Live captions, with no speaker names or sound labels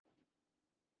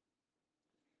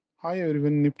Hi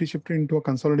everyone, Nifty shifted into a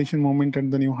consolidation moment at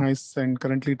the new highs and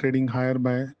currently trading higher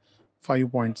by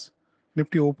 5 points.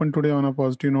 Nifty opened today on a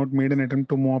positive note, made an attempt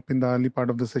to move up in the early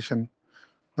part of the session.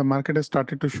 The market has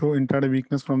started to show intraday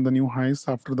weakness from the new highs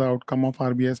after the outcome of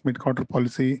RBI's mid-quarter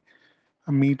policy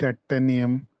meet at 10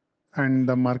 a.m. and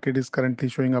the market is currently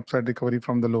showing upside recovery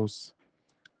from the lows.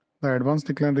 The advanced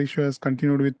decline ratio has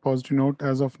continued with positive note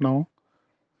as of now.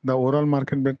 The overall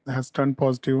market bet has turned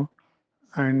positive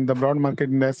and the broad market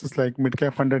indices like mid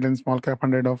cap 100 and small cap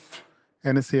 100 of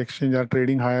NSE exchange are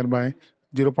trading higher by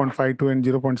 0.52 and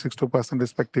 0.62%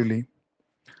 respectively.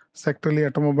 Sectorally,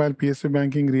 automobile, PSU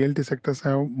banking, realty sectors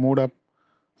have moved up,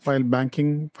 while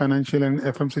banking, financial, and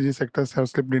FMCG sectors have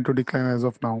slipped into decline as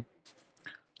of now.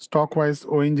 Stock-wise,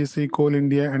 ONGC, Coal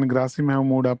India, and Grasim have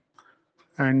moved up,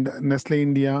 and Nestle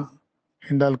India,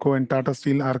 Hindalco, and Tata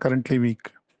Steel are currently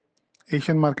weak.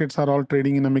 Asian markets are all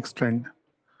trading in a mixed trend.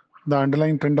 The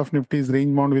underlying trend of Nifty is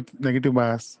range bound with negative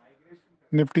bias.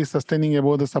 Nifty sustaining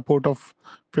above the support of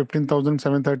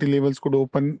 15,730 levels could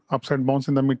open upside bounce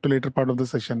in the mid to later part of the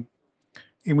session.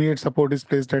 Immediate support is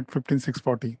placed at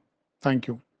 15,640. Thank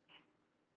you.